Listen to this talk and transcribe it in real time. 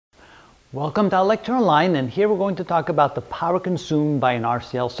Welcome to our lecture online, and here we're going to talk about the power consumed by an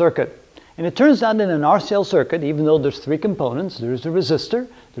RCL circuit. And it turns out in an RCL circuit, even though there's three components, there's a resistor,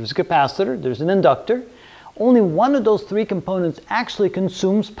 there's a capacitor, there's an inductor, only one of those three components actually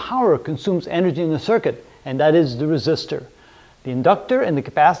consumes power, consumes energy in the circuit, and that is the resistor. The inductor and the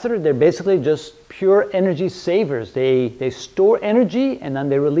capacitor, they're basically just pure energy savers. They store energy and then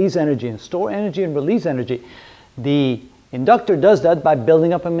they release energy, and store energy and release energy. The inductor does that by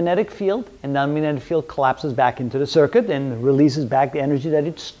building up a magnetic field, and that magnetic field collapses back into the circuit and releases back the energy that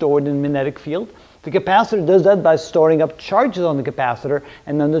it stored in the magnetic field. The capacitor does that by storing up charges on the capacitor,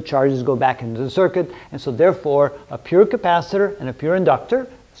 and then the charges go back into the circuit. And so therefore, a pure capacitor and a pure inductor,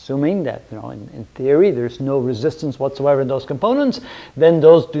 assuming that, in theory, there's no resistance whatsoever in those components, then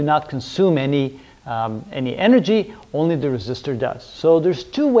those do not consume any energy, only the resistor does. So there's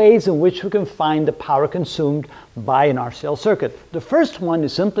two ways in which we can find the power consumed by an RCL circuit. The first one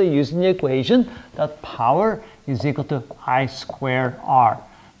is simply using the equation that power is equal to I squared R.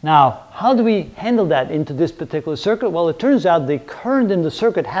 Now, how do we handle that into this particular circuit? Well, it turns out the current in the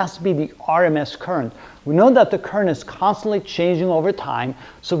circuit has to be the RMS current. We know that the current is constantly changing over time,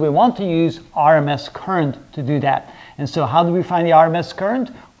 so we want to use RMS current to do that. And so how do we find the RMS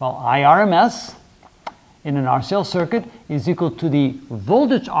current? Well, IRMS in an RCL circuit is equal to the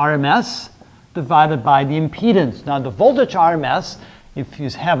voltage RMS divided by the impedance. Now, the voltage RMS, if you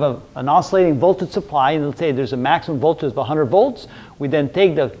have an oscillating voltage supply, and let's say there's a maximum voltage of 100 volts, we then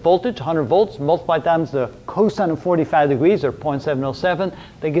take the voltage, 100 volts, multiply times the cosine of 45 degrees, or 0.707,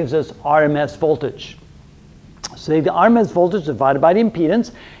 that gives us RMS voltage. So take the RMS voltage divided by the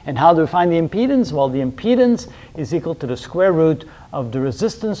impedance. And how do we find the impedance? Well, the impedance is equal to the square root of the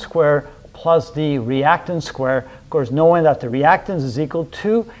resistance square plus the reactance square. Of course, knowing that the reactance is equal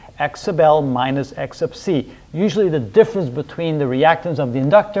to X sub L minus X sub C. Usually the difference between the reactance of the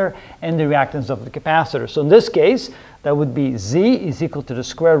inductor and the reactance of the capacitor. So in this case, that would be Z is equal to the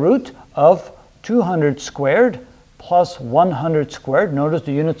square root of 200 squared plus 100 squared. Notice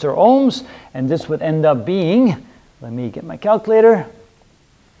the units are ohms, and this would end up being, let me get my calculator.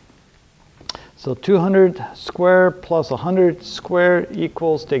 So 200 squared plus 100 squared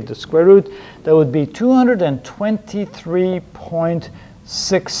equals, take the square root, that would be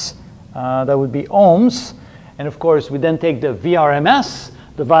 223.6, that would be ohms. And of course, we then take the VRMS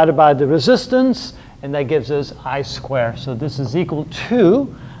divided by the resistance, and that gives us I squared. So this is equal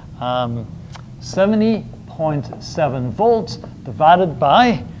to 70.7 volts divided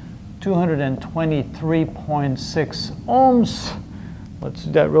by 223.6 ohms. Let's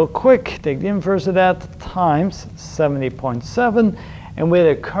do that real quick. Take the inverse of that times 70.7, and with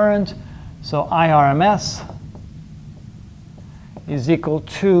a current, so IRMS is equal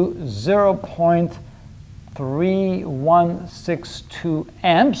to 0.3162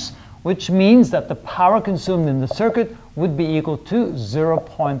 amps, which means that the power consumed in the circuit would be equal to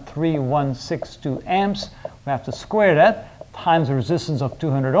 0.3162 amps. We have to square that times the resistance of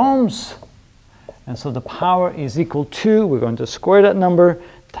 200 ohms. And so the power is equal to, we're going to square that number,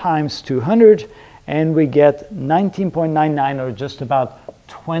 times 200, and we get 19.99, or just about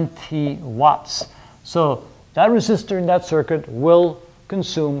 20 watts. So that resistor in that circuit will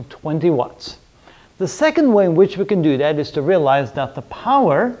consume 20 watts. The second way in which we can do that is to realize that the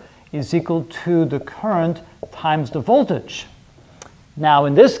power is equal to the current times the voltage. Now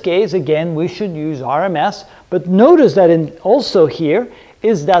in this case, again, we should use RMS, but notice that also here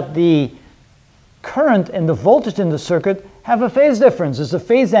is that the current and the voltage in the circuit have a phase difference. There's a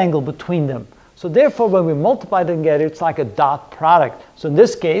phase angle between them. So therefore, when we multiply them together, it's like a dot product. So in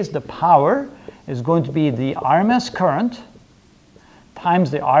this case, the power is going to be the RMS current times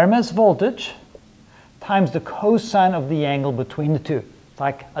the RMS voltage times the cosine of the angle between the two. It's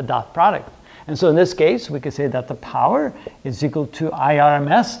like a dot product. And so in this case, we could say that the power is equal to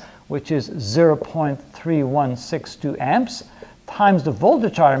IRMS, which is 0.3162 amps, times the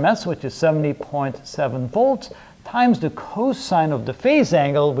voltage RMS, which is 70.7 volts, times the cosine of the phase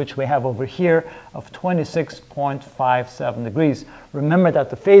angle, which we have over here, of 26.57 degrees. Remember that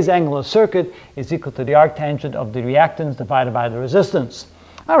the phase angle of the circuit is equal to the arctangent of the reactance divided by the resistance.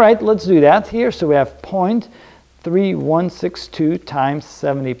 All right, let's do that here. So we have 0.3162 times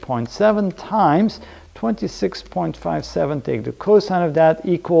 70.7 times 26.57. Take the cosine of that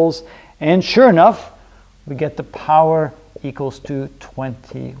equals, and sure enough, we get the power equals to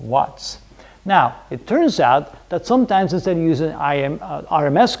 20 watts. Now, it turns out that sometimes instead of using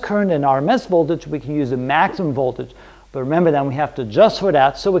RMS current and RMS voltage, we can use the maximum voltage. But remember that we have to adjust for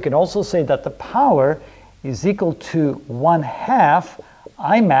that, so we can also say that the power is equal to 1/2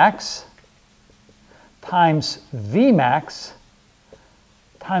 Imax times Vmax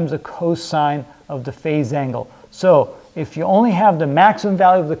times the cosine of the phase angle. So if you only have the maximum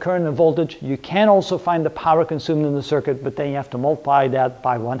value of the current and voltage, you can also find the power consumed in the circuit, but then you have to multiply that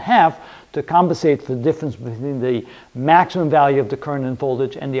by 1/2 to compensate for the difference between the maximum value of the current and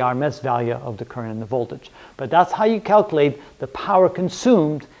voltage and the RMS value of the current and the voltage. But that's how you calculate the power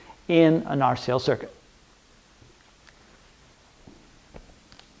consumed in an RCL circuit.